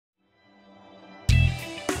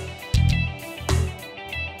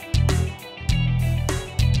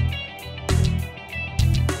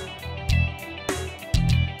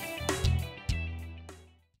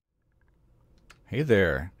Hey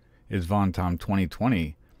there, it's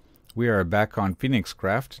VonTom2020. We are back on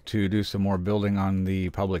PhoenixCraft to do some more building on the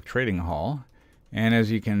public trading hall. And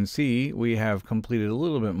as you can see, we have completed a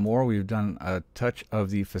little bit more. We've done a touch of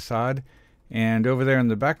the facade. And over there in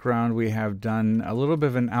the background, we have done a little bit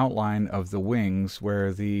of an outline of the wings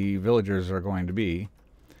where the villagers are going to be.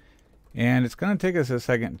 And it's going to take us a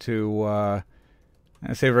second to,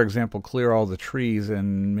 say for example, clear all the trees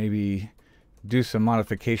and maybe do some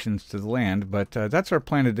modifications to the land, but that's our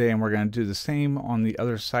plan today, and we're going to do the same on the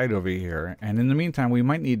other side over here. And in the meantime, we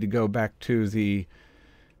might need to go back to the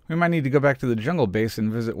jungle base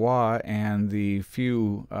and visit Wa and the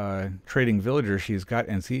few trading villagers she's got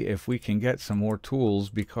and see if we can get some more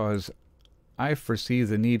tools, because I foresee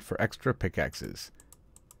the need for extra pickaxes.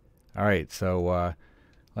 All right, so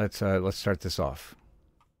let's start this off.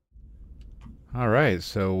 All right,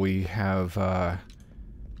 so we have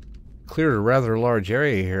cleared a rather large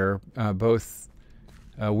area here. Both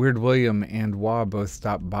Weird William and Wa both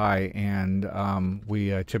stopped by, and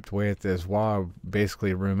we chipped away at this. Wa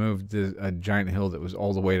basically removed a giant hill that was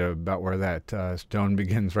all the way to about where that stone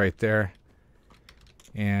begins right there.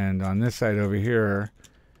 And on this side over here,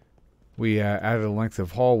 we added a length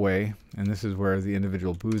of hallway, and this is where the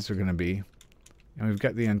individual booths are going to be. And we've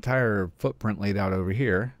got the entire footprint laid out over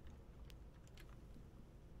here.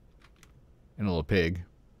 And a little pig.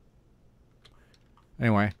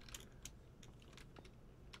 Anyway,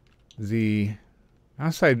 the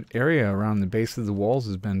outside area around the base of the walls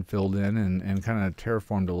has been filled in and kind of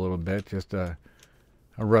terraformed a little bit, just a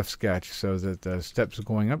rough sketch, so that the steps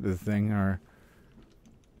going up to the thing are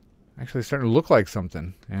actually starting to look like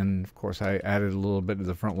something. And of course I added a little bit to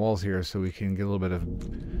the front walls here so we can get a little bit of,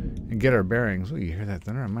 and get our bearings. Oh, you hear that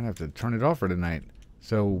thunder? I might have to turn it off for tonight.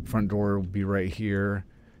 So front door will be right here.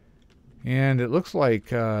 And it looks like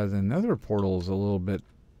the nether portal is a little bit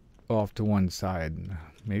off to one side.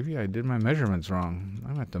 Maybe I did my measurements wrong. I'm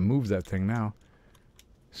going to have to move that thing now.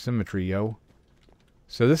 Symmetry, yo.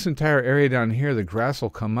 So this entire area down here, the grass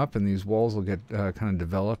will come up and these walls will get kind of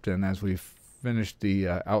developed. And as we finish the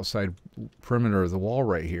outside perimeter of the wall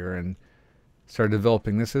right here and start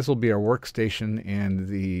developing this, this will be our workstation, and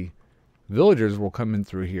the villagers will come in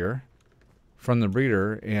through here from the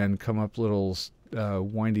breeder and come up little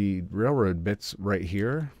windy railroad bits right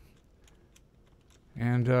here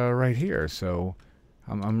and right here. So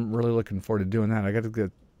I'm really looking forward to doing that. I got to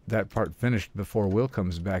get that part finished before Will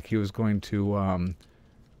comes back. He was going to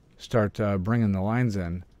start bringing the lines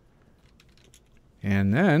in,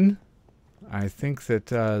 and then I think that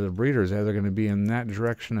the breeder's either going to be in that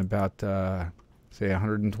direction about say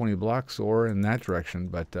 120 blocks or in that direction,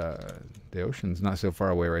 but the ocean's not so far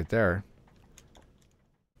away right there.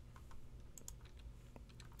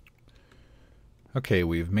 Okay,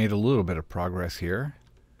 we've made a little bit of progress here.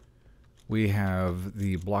 We have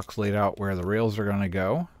the blocks laid out where the rails are going to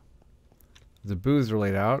go. The booths are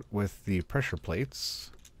laid out with the pressure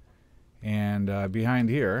plates. And behind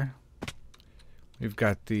here, we've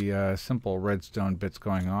got the simple redstone bits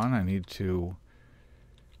going on. I need to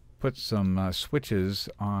put some switches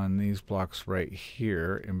on these blocks right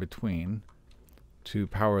here in between to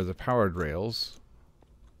power the powered rails.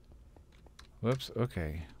 Whoops,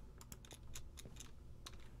 okay.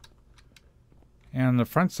 And on the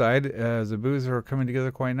front side, the booths are coming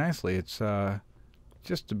together quite nicely. It's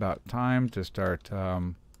just about time to start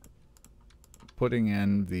putting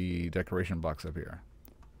in the decoration blocks up here.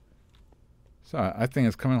 So I think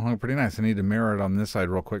it's coming along pretty nice. I need to mirror it on this side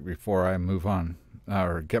real quick before I move on,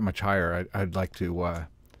 or get much higher. I'd like to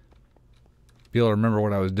be able to remember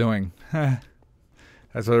what I was doing. That's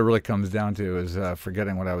what it really comes down to, is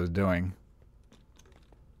forgetting what I was doing.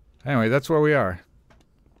 Anyway, that's where we are.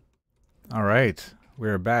 All right,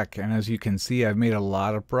 we're back, and as you can see, I've made a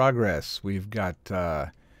lot of progress. We've got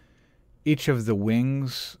each of the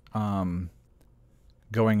wings going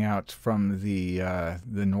out from the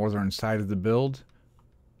northern side of the build.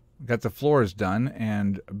 Got the floors done,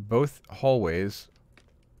 and both hallways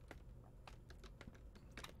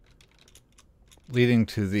leading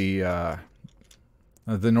to the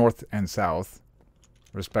north and south,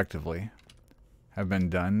 respectively, have been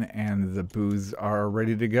done, and the booths are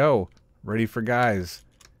ready to go. Ready for guys.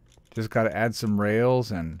 Just got to add some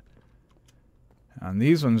rails, and on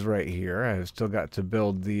these ones right here, I've still got to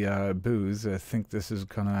build the booths. I think this is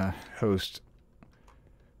gonna host.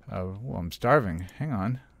 Well, I'm starving. Hang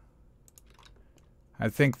on. I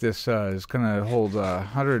think this is gonna hold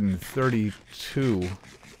 132.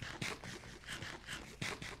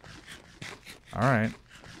 All right.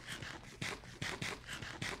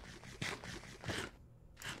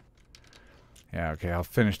 Yeah, okay, I'll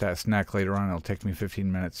finish that snack later on. It'll take me 15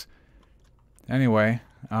 minutes. Anyway,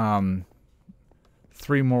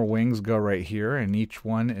 3 more wings go right here, and each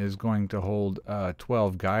one is going to hold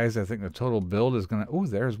 12 guys. I think the total build is going to... Oh,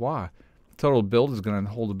 there's Wah. Total build is going to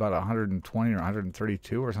hold about 120 or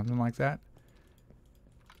 132 or something like that.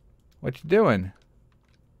 What you doing?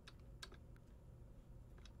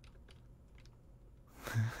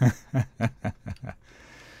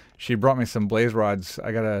 She brought me some blaze rods.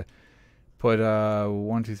 I gotta put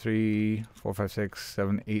 1, 2, 3, 4, 5, 6,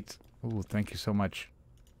 7, 8. Ooh, thank you so much.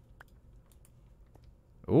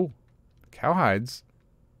 Ooh, cow hides.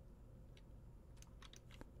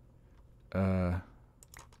 Yeah,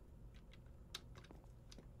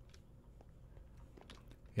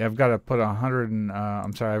 I've got to put 100 and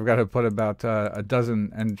I'm sorry, I've got to put about a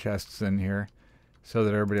dozen end chests in here so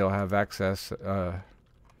that everybody will have access.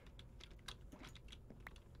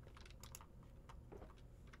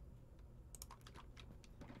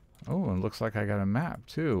 Oh, it looks like I got a map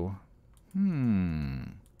too. We'll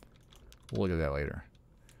look at that later.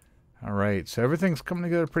 All right, so everything's coming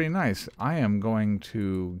together pretty nice. I am going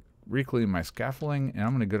to reclaim my scaffolding, and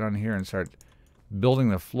I'm going to go down here and start building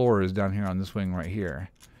the floors down here on this wing right here.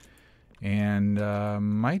 And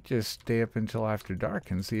might just stay up until after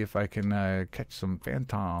dark and see if I can catch some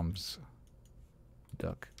phantoms.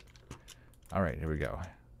 Duck. All right, here we go.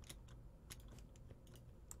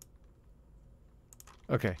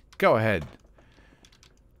 Okay, go ahead.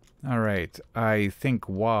 All right, I think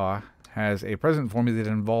Wah has a present for me that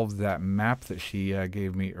involves that map that she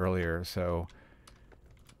gave me earlier, so...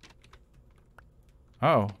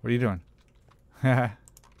 Oh, what are you doing?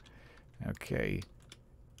 Okay.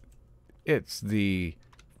 It's the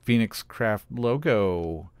PhoenixCraft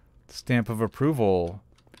logo, stamp of approval.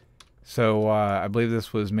 So, I believe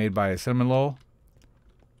this was made by CinnamonLOL.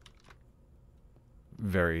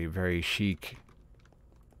 Very, very chic.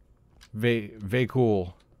 Very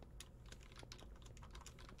cool.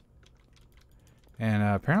 And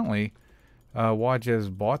apparently, Wah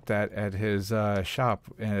just bought that at his shop.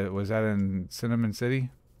 Was that in Cinnamon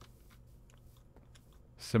City?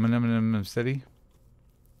 Cinnamon City?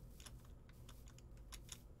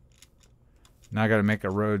 Now I gotta make a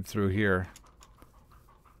road through here.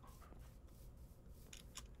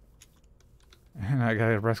 And I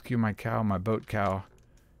gotta rescue my cow, my boat cow.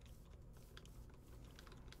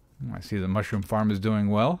 I see the mushroom farm is doing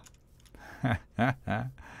well.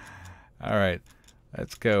 Alright,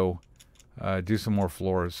 let's go do some more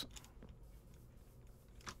floors.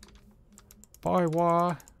 Bye,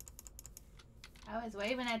 Wah. I was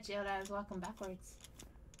waving at you and I was walking backwards.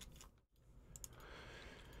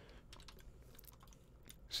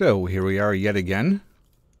 So here we are yet again.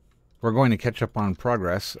 We're going to catch up on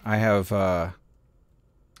progress. I have I've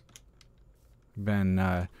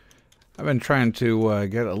been trying to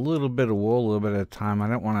get a little bit of wool, a little bit at a time. I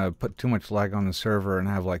don't want to put too much lag on the server and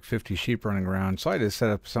have like 50 sheep running around. So I just set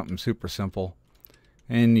up something super simple.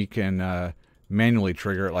 And you can manually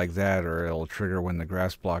trigger it like that, or it'll trigger when the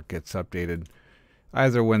grass block gets updated.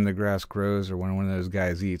 Either when the grass grows or when one of those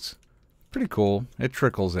guys eats. Pretty cool. It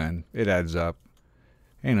trickles in. It adds up.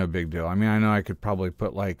 Ain't no big deal. I mean, I know I could probably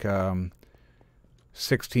put like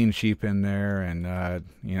 16 sheep in there and,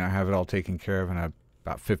 you know, have it all taken care of in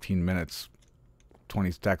about 15 minutes.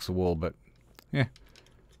 20 stacks of wool, but yeah,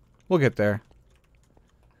 we'll get there.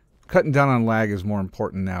 Cutting down on lag is more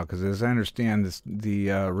important now because, as I understand, the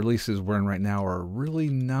releases we're in right now are really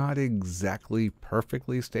not exactly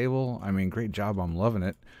perfectly stable. I mean, great job. I'm loving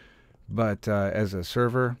it. But as a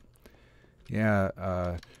server,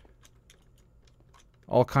 yeah,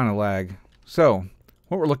 all kind of lag. So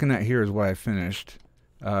what we're looking at here is what I finished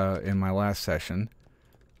in my last session.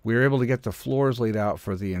 We were able to get the floors laid out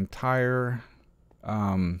for the entire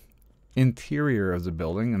interior of the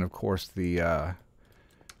building, and of course the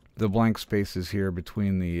blank spaces here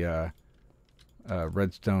between the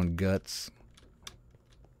redstone guts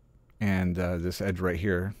and this edge right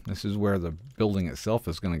here. This is where the building itself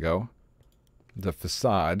is going to go. The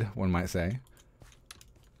facade, one might say.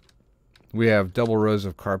 We have double rows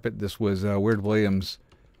of carpet. This was Weird William's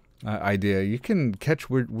idea. You can catch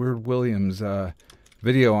Weird William's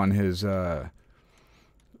video on his... well,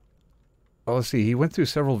 let's see. He went through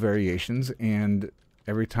several variations, and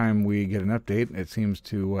every time we get an update, it seems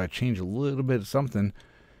to change a little bit of something.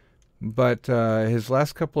 But his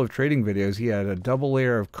last couple of trading videos, he had a double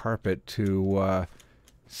layer of carpet to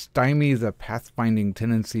stymie the pathfinding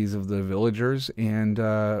tendencies of the villagers and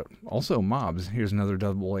also mobs. Here's another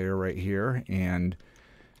double layer right here, and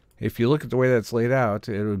if you look at the way that's laid out,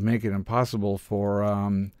 it would make it impossible for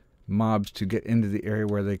mobs to get into the area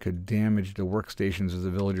where they could damage the workstations of the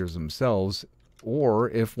villagers themselves or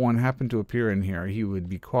if one happened to appear in here, he would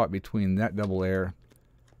be caught between that double layer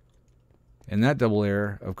and that double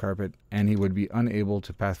layer of carpet, and he would be unable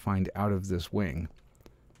to pathfind out of this wing.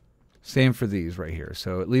 Same for these right here.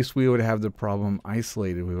 So at least we would have the problem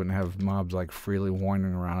isolated. We wouldn't have mobs like freely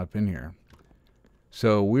wandering around up in here.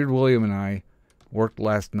 So Weird William and I worked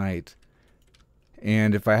last night,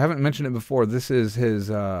 and if I haven't mentioned it before, this is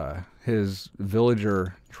his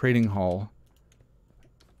villager trading hall.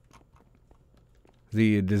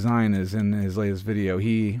 The design is in his latest video.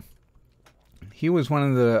 He was one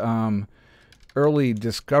of the early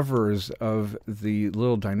discoverers of the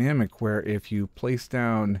little dynamic where if you place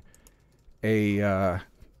down a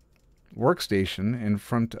workstation in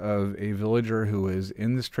front of a villager who is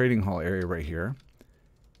in this trading hall area right here,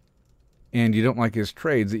 and you don't like his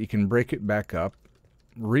trades, that you can break it back up,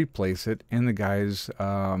 replace it, and the guy's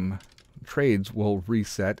trades will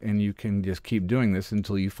reset, and you can just keep doing this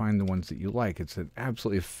until you find the ones that you like. It's an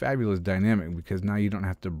absolutely fabulous dynamic because now you don't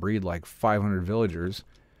have to breed like 500 villagers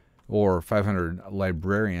or 500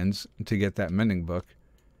 librarians to get that mending book.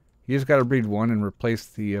 You just got to breed one and replace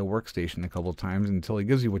the workstation a couple times until he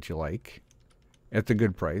gives you what you like at the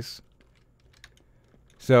good price.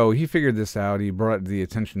 So he figured this out. He brought it to the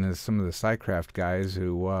attention of some of the SciCraft guys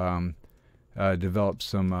who developed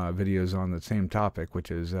some videos on the same topic,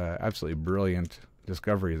 which is absolutely brilliant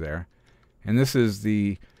discovery there. And this is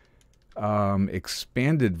the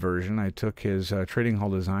expanded version. I took his trading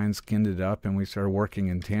hall design, skinned it up, and we started working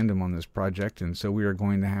in tandem on this project. And so we are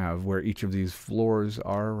going to have where each of these floors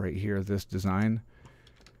are right here, this design.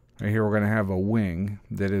 Right here we're going to have a wing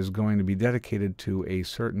that is going to be dedicated to a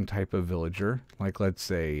certain type of villager, like let's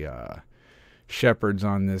say shepherds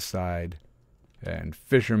on this side and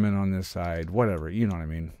fishermen on this side, whatever, you know what I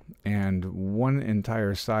mean. And one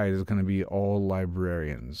entire side is going to be all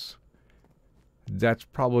librarians. That's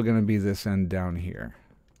probably going to be this end down here.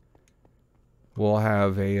 We'll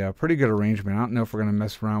have a pretty good arrangement. I don't know if we're going to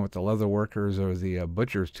mess around with the leather workers or the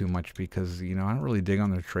butchers too much because, you know, I don't really dig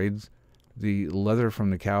on their trades. The leather from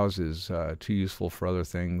the cows is too useful for other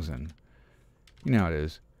things, and you know how it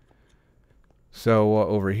is. So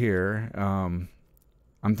over here, I'm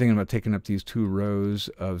thinking about taking up these 2 rows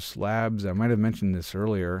of slabs. I might have mentioned this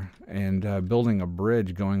earlier, and building a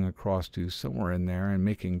bridge going across to somewhere in there and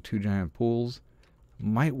making 2 giant pools.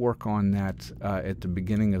 Might work on that at the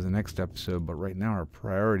beginning of the next episode, but right now our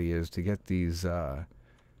priority is to get these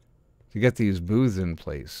booths in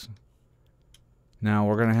place. Now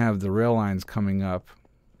we're going to have the rail lines coming up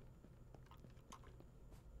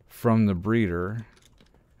from the breeder.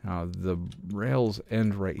 Now the rails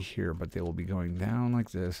end right here, but they will be going down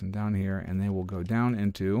like this and down here, and they will go down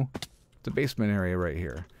into the basement area right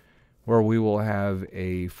here, where we will have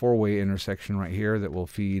a 4-way intersection right here that will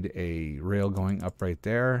feed a rail going up right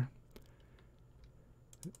there,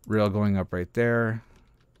 rail going up right there,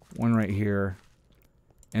 one right here,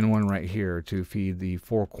 and one right here to feed the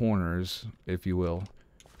 4 corners, if you will,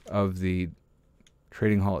 of the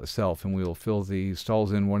trading hall itself. And we will fill the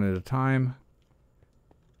stalls in one at a time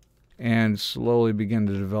and slowly begin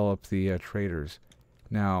to develop the traders.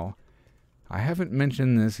 Now, I haven't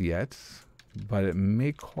mentioned this yet, but it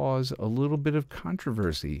may cause a little bit of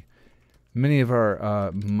controversy. Many of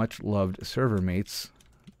our much-loved server mates,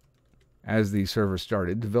 as the server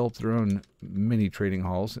started, developed their own mini trading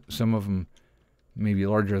halls. Some of them maybe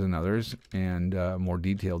larger than others and more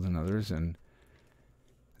detailed than others. And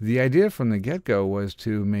the idea from the get-go was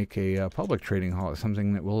to make a public trading hall. It's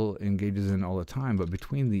something that Will engages in all the time, but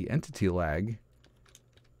between the entity lag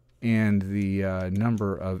and the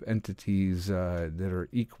number of entities that are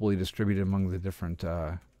equally distributed among the different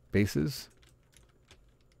bases,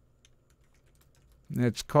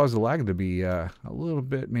 it's caused the lag to be a little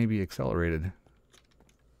bit maybe accelerated.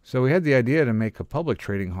 So we had the idea to make a public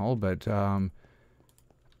trading hall, but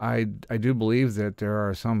I do believe that there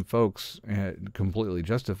are some folks, completely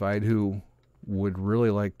justified, who would really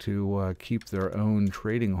like to keep their own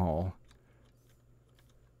trading hall.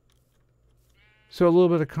 So a little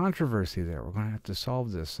bit of controversy there. We're going to have to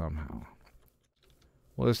solve this somehow.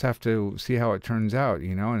 We'll just have to see how it turns out,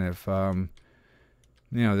 you know, and if,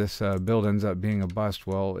 you know, this build ends up being a bust,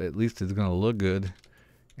 well, at least it's going to look good.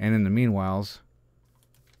 And in the meanwhile,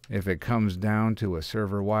 if it comes down to a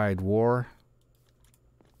server-wide war,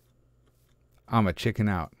 I'm a chicken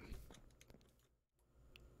out.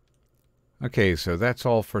 Okay, so that's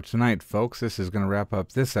all for tonight, folks. This is going to wrap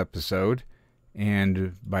up this episode.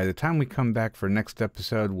 And by the time we come back for next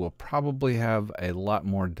episode, we'll probably have a lot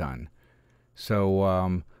more done.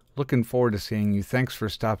 So, looking forward to seeing you. Thanks for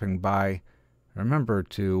stopping by. Remember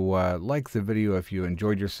to like the video if you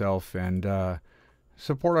enjoyed yourself, and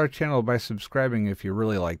support our channel by subscribing if you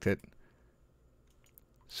really liked it.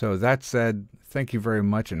 So that said, thank you very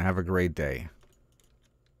much and have a great day.